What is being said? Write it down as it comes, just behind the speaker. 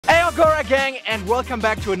Kora gang, and welcome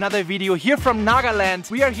back to another video here from Nagaland.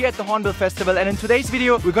 We are here at the Hornbill Festival, and in today's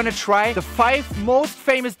video we're gonna try the 5 most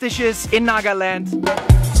famous dishes in Nagaland.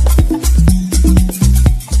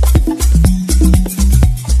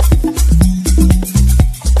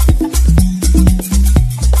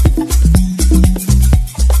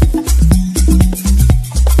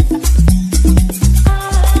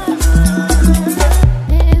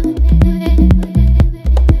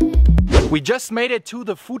 We just made it to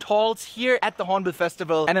the food halls here at the Hornbill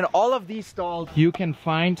Festival, and in all of these stalls you can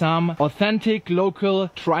find some authentic local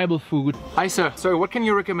tribal food. Hi sir, what can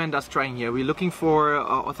you recommend us trying here? We're looking for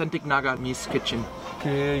authentic Naganese kitchen.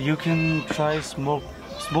 Okay, you can try smoked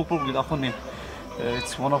pork with akhone.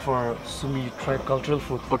 It's one of our Sumi tribe cultural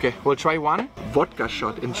food. Okay, we'll try one. Vodka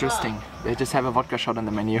shot, interesting. They just have a vodka shot on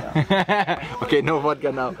the menu. Okay, no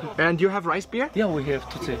vodka now. And you have rice beer? Yeah, we have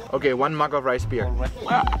tutse. Okay, 1 mug of rice beer. Alright.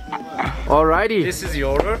 Alrighty. This is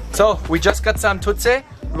your order. So, we just got some tutse,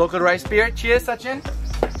 local rice beer. Cheers, Sachin.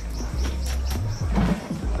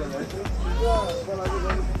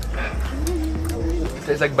 It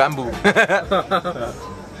tastes like bamboo.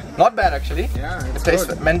 Not bad actually. Yeah, it tastes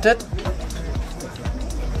fermented.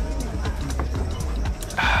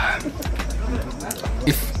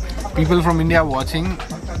 If people from India are watching,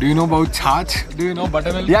 do you know about chaat? Do you know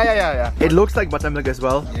buttermilk? Yeah. It looks like buttermilk as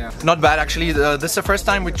well. Yeah. Not bad actually. This is the first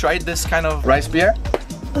time we tried this kind of rice beer.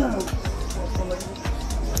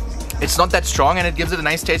 It's not that strong and it gives it a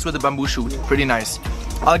nice taste with the bamboo shoot. Pretty nice.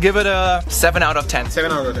 I'll give it a 7 out of 10.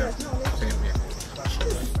 7 out of 10. Same here.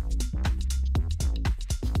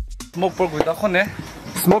 Smoked pork with akhone.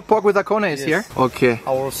 Smoked pork with akone is Yes. here. Okay.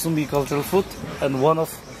 Our Sumi cultural food and one of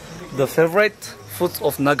the favorite foods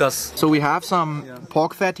of Nagas. So we have some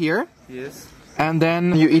pork fat here. Yes. And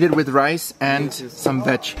then you eat it with rice and Yes. some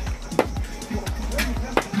veg.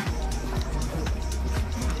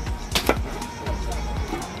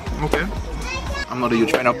 Okay. I'm not a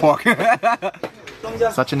huge fan of pork.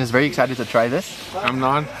 Sachin is very excited to try this. I'm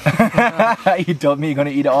not. He told me he's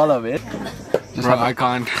gonna eat all of it. Bro, I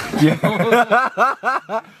can't. Yeah.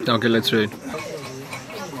 Okay, let's try it.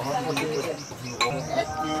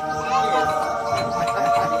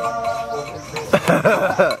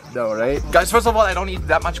 No, right? Guys, first of all, I don't eat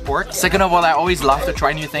that much pork. Second of all, I always love to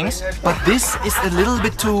try new things. But this is a little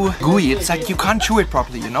bit too gooey. It's like you can't chew it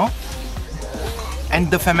properly, you know? And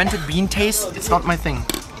the fermented bean taste, it's not my thing.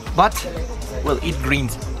 But we'll eat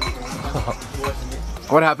greens.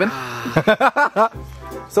 What happened?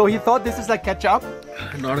 So he thought this is like ketchup.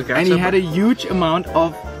 Not a ketchup. And he had a huge amount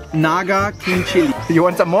of Naga king chili. You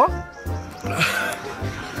want some more?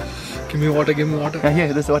 Give me water, give me water. Yeah,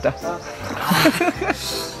 here, this water.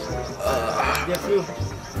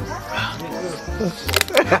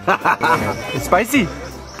 It's spicy.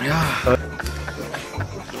 Yeah.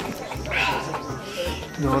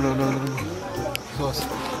 No. Sauce.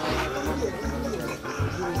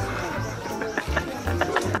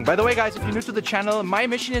 By the way guys, if you're new to the channel, my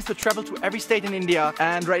mission is to travel to every state in India,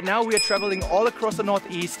 and right now we are traveling all across the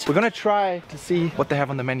northeast. We're gonna try to see what they have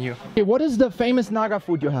on the menu. Okay, what is the famous Naga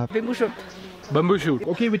food you have? Bamboo shoot. Bamboo shoot.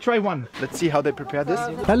 Okay, we try one. Let's see how they prepare this.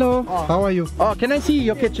 Hello, how are you? Oh, can I see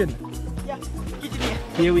your kitchen? Yeah.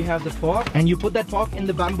 Here we have the pork, and you put that pork in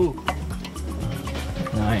the bamboo.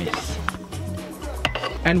 Nice.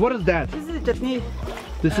 And what is that? This is chutney.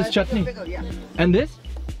 This is chutney. Pickle, yeah. And this?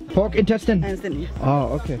 Pork intestine. And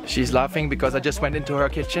Oh, okay. She's laughing because I just went into her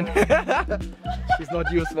kitchen. She's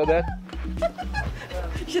not used for that.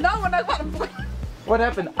 she don't want to. What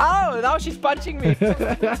happened? Oh, now she's punching me.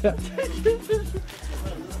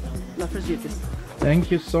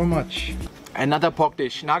 Thank you so much. Another pork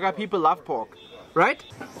dish. Naga people love pork, right?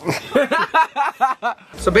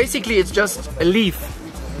 So basically it's just a leaf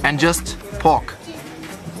and just pork.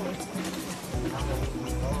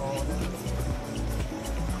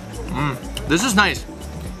 This is nice.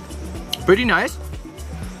 Pretty nice.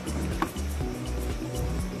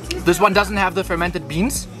 This one doesn't have the fermented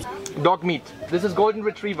beans. Dog meat. This is golden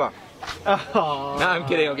retriever. Oh. No, I'm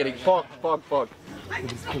kidding. Pork.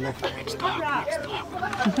 It's dog.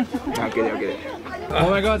 I'm kidding. Oh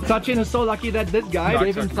my god, Sachin is so lucky that this guy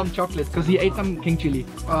gave him some chocolates because he ate some king chili. He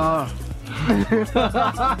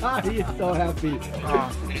is so happy.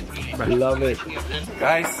 Love it.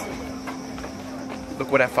 Guys,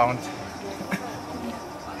 look what I found.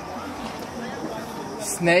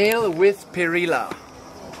 Snail with perilla.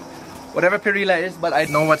 Whatever perilla is, but I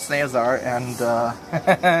know what snails are, and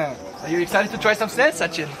are you excited to try some snails,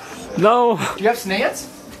 Sachin? No. Do you have snails?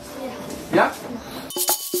 Yeah?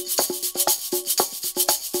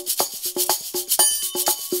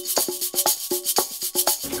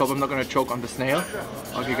 hope I'm not gonna choke on the snail.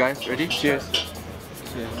 Okay guys, ready? Cheers.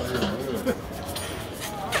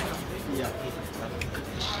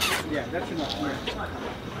 Yeah, that's enough.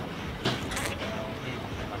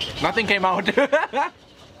 Nothing came out.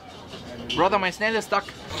 Brother, my snail is stuck.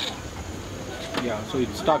 Yeah, so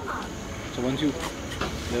it's stuck. So once you...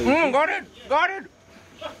 Got it! Got it!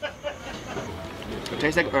 It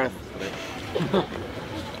tastes like earth.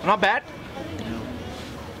 Not bad,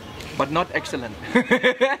 but not excellent.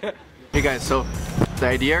 Hey guys, so the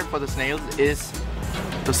idea for the snails is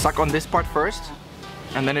to suck on this part first,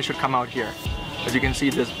 and then it should come out here. As you can see,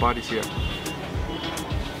 this part is here.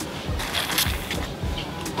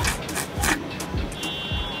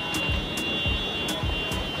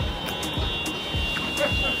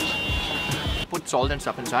 Put salt and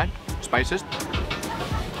stuff inside, spices.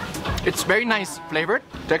 It's very nice flavored.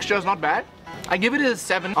 Texture is not bad. I give it a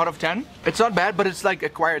 7 out of 10. It's not bad, but it's like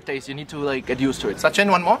acquired taste. You need to like get used to it. Sachin,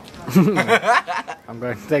 one more? I'm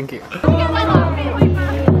good. Thank you.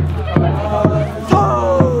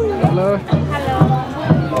 Hello.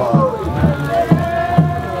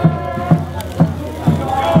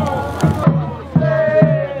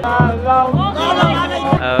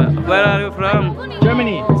 Where are you from?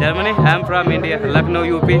 Germany. Germany? I'm from India, Lucknow,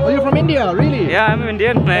 UP. Oh, you're from India, really? Yeah, I'm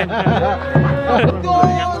Indian, man.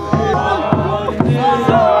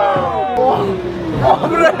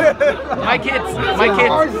 My kids, my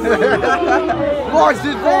kids. What's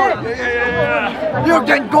it for? You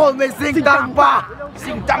can call me Sing Tangpa.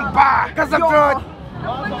 Sing Tangpa. Kasabron.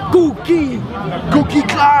 Cookie. Cookie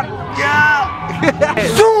Clan. Yeah.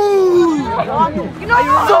 Zoo.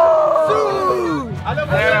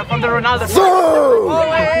 From the Ronaldo.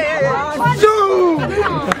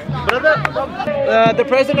 The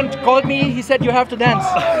president called me. He said you have to dance.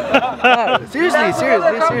 Seriously.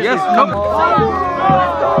 Yes, come.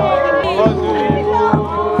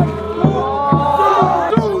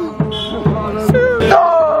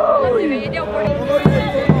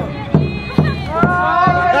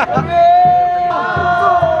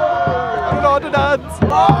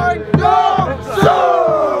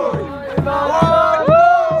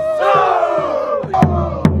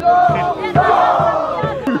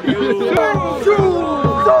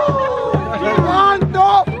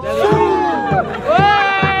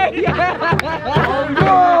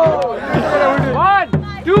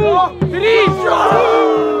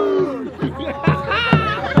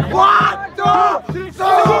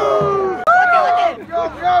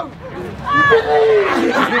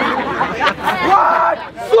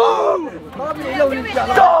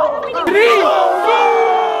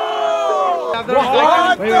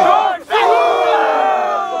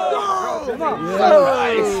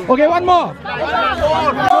 Okay, one more. 1,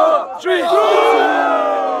 2, 3.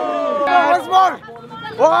 Once more.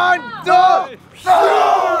 1, 2, 3.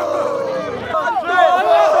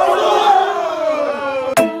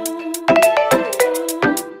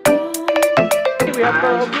 We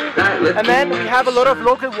have and then we have a lot of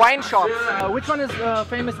local wine shops. Which one is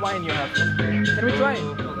famous wine you have? Can we try?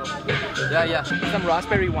 Yeah. Some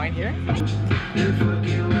raspberry wine here.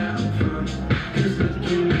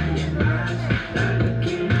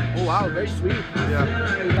 Oh wow, very sweet. Yeah.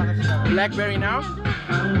 Blackberry now.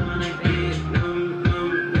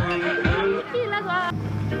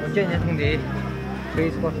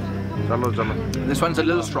 This one's a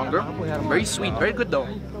little stronger. Very sweet, very good though.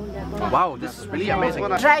 Wow, this is really amazing.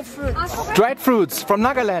 Dried fruits. Dried fruits from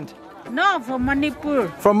Nagaland. No, from Manipur.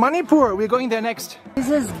 From Manipur, we're going there next. This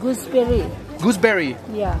is gooseberry. Gooseberry.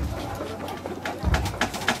 Yeah.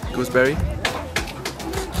 Gooseberry.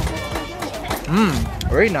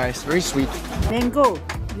 Very nice, very sweet. Mango.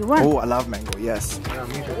 You want? Oh, I love mango, yes.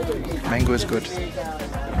 Mango is good.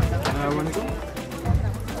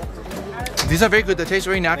 These are very good, they taste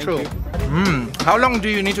very natural. How long do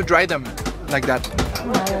you need to dry them like that?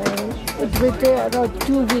 It will take around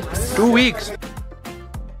 2 weeks. 2 weeks.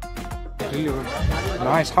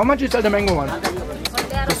 Nice. How much is the mango one?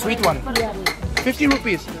 The sweet one? Yeah. 50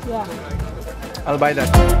 rupees. Yeah. I'll buy that.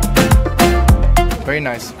 Very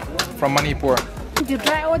nice. From Manipur. You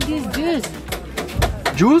try all this juice.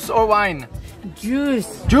 Juice or wine?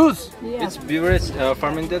 Juice. Juice. Yeah. It's beverage,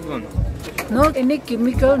 fermented one. No any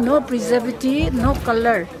chemical, no preservative, no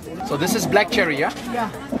color. So this is black cherry, yeah? Yeah.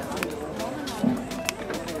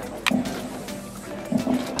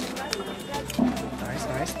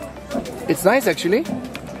 Nice. It's nice actually.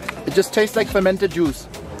 It just tastes like fermented juice.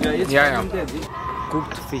 Yeah, it's fermented.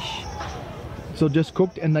 Cooked fish. So just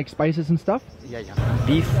cooked and like spices and stuff? Yeah.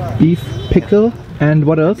 Beef, pickle, and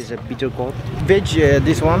what else? This is a bitter gourd. Veg,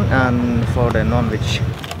 this one, and for the non-veg.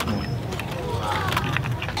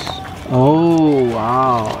 Oh,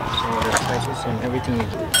 wow. So the spices and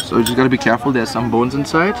everything. So you just gotta be careful. There's some bones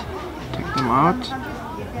inside. Take them out.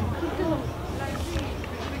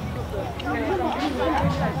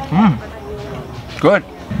 Good.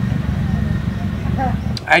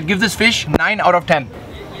 I'd give this fish 9 out of 10.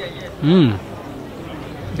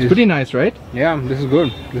 It's pretty nice, right? Yeah, this is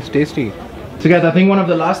good. This is tasty. So guys, I think one of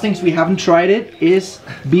the last things we haven't tried it is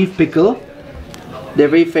beef pickle. They're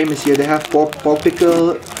very famous here. They have pork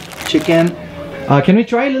pickle, chicken. Can we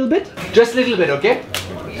try a little bit? Just a little bit, okay?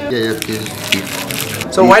 Yeah, okay.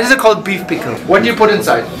 So why is it called beef pickle? What do you put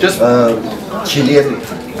inside? Just Chili and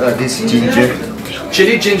this ginger.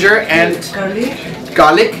 chili, ginger, and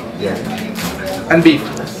garlic, Yeah. and beef.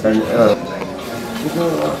 And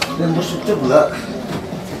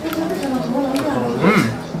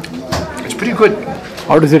It's pretty good.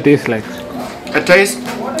 How does it taste like? It tastes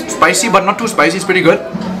spicy, but not too spicy. It's pretty good.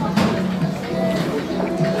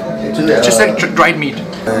 actually, It's just like dried meat.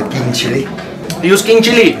 king chili. You use king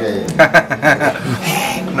chili? Yeah.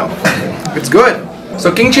 No, it's good.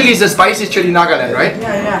 So king chili is the spiciest chili in Nagaland, right?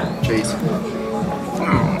 Yeah. Jeez.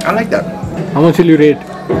 I like that. How much will you rate?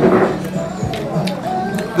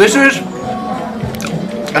 This is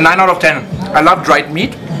a 9 out of 10. I love dried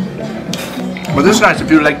meat. But this is nice. If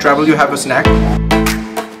you like travel, you have a snack.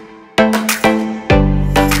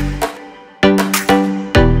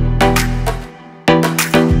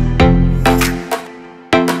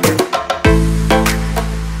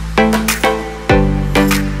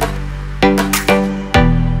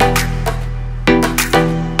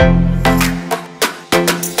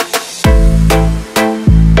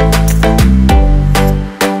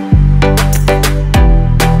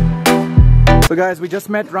 So guys, we just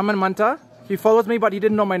met Raman Manta. He follows me, but he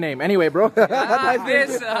didn't know my name. Anyway, bro.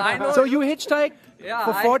 I know. So you hitchhiked Yeah,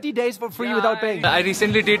 for 40 days for free without paying? I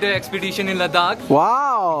recently did an expedition in Ladakh.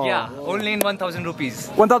 Wow. Yeah, only in 1,000 rupees.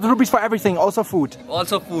 1,000 rupees for everything, also food.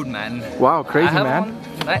 Also food, man. Wow, crazy, I have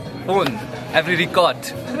man. own every record.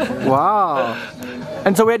 Wow.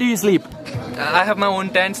 And so where do you sleep? I have my own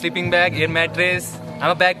tent, sleeping bag, air mattress.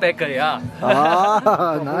 I'm a backpacker, yeah.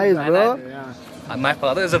 Ah, nice, bro. My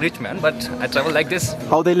father is a rich man, but I travel like this.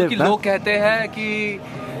 How they live, कि huh? लोग कहते हैं कि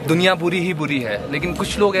दुनिया बुरी ही बुरी है, लेकिन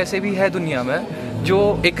कुछ लोग ऐसे भी है दुनिया में जो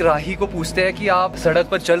एक राही को पूछते हैं कि आप सड़क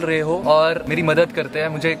पर चल रहे हो और मेरी मदद करते हैं,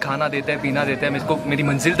 मुझे खाना देते हैं, पीना देते हैं, मुझको मेरी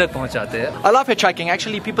मंजिल तक पहुंचाते हैं. I love hitchhiking.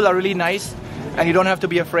 Actually, people are really nice and you don't have to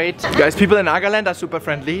be afraid. Guys, people in Nagaland are super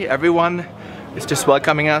friendly. Everyone is just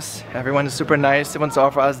welcoming us. Everyone is super nice. They want to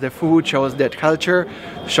offer us their food, show us their culture,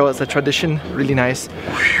 show us the tradition. Really nice.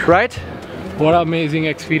 Right? What an amazing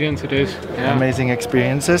experience it is. Yeah. Amazing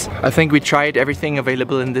experiences. I think we tried everything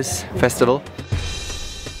available in this festival.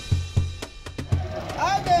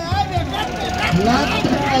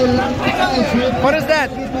 What is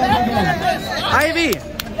that? Ivy.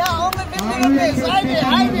 Yeah, only 50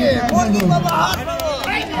 rupees.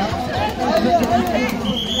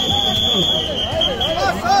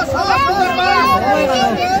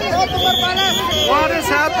 What is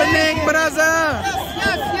happening, brother?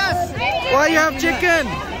 Yes. Why you have chicken?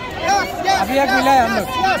 Yes.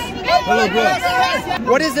 Hello, bro.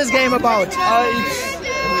 What is this game about? It's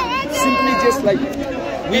simply just like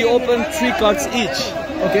we open 3 cards each.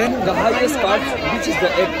 Okay. The highest card, which is the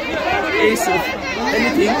ace of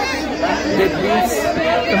anything, that wins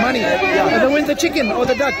The money. And then wins the chicken or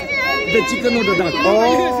the duck. the chicken or the duck.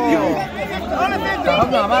 Oh.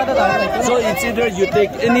 So it's either you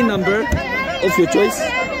take any number of your choice,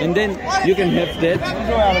 and then you can have that.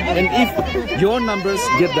 And if your numbers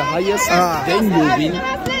get the highest, then you win.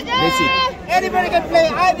 That's it. Anybody can play.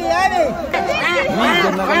 Ivy. We,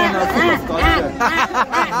 the Nagaland, are full of cards.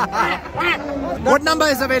 What number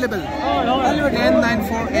is available?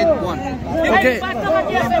 109481. Okay.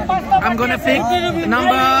 I'm gonna pick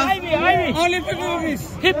number Only 50 rupees.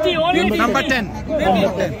 50 only. number 10.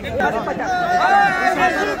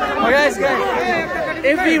 Oh, guys.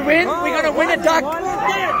 If we win, we're gonna win a duck.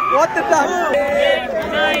 What the duck?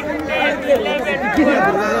 9, 10, 11,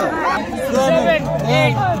 12, 7,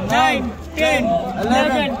 8, 9, 10,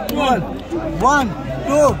 11, 12. 1,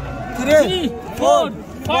 2, 3, 4,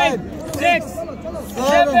 5, 6,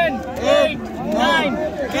 7, 8, 9,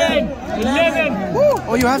 10, 11.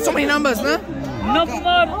 Oh, you have so many numbers, huh?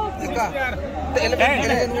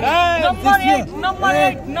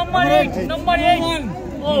 Number 8.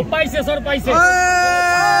 Oh, paise, sir, paise.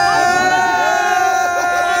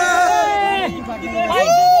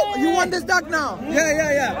 You want this duck now?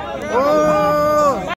 Yeah. Oh.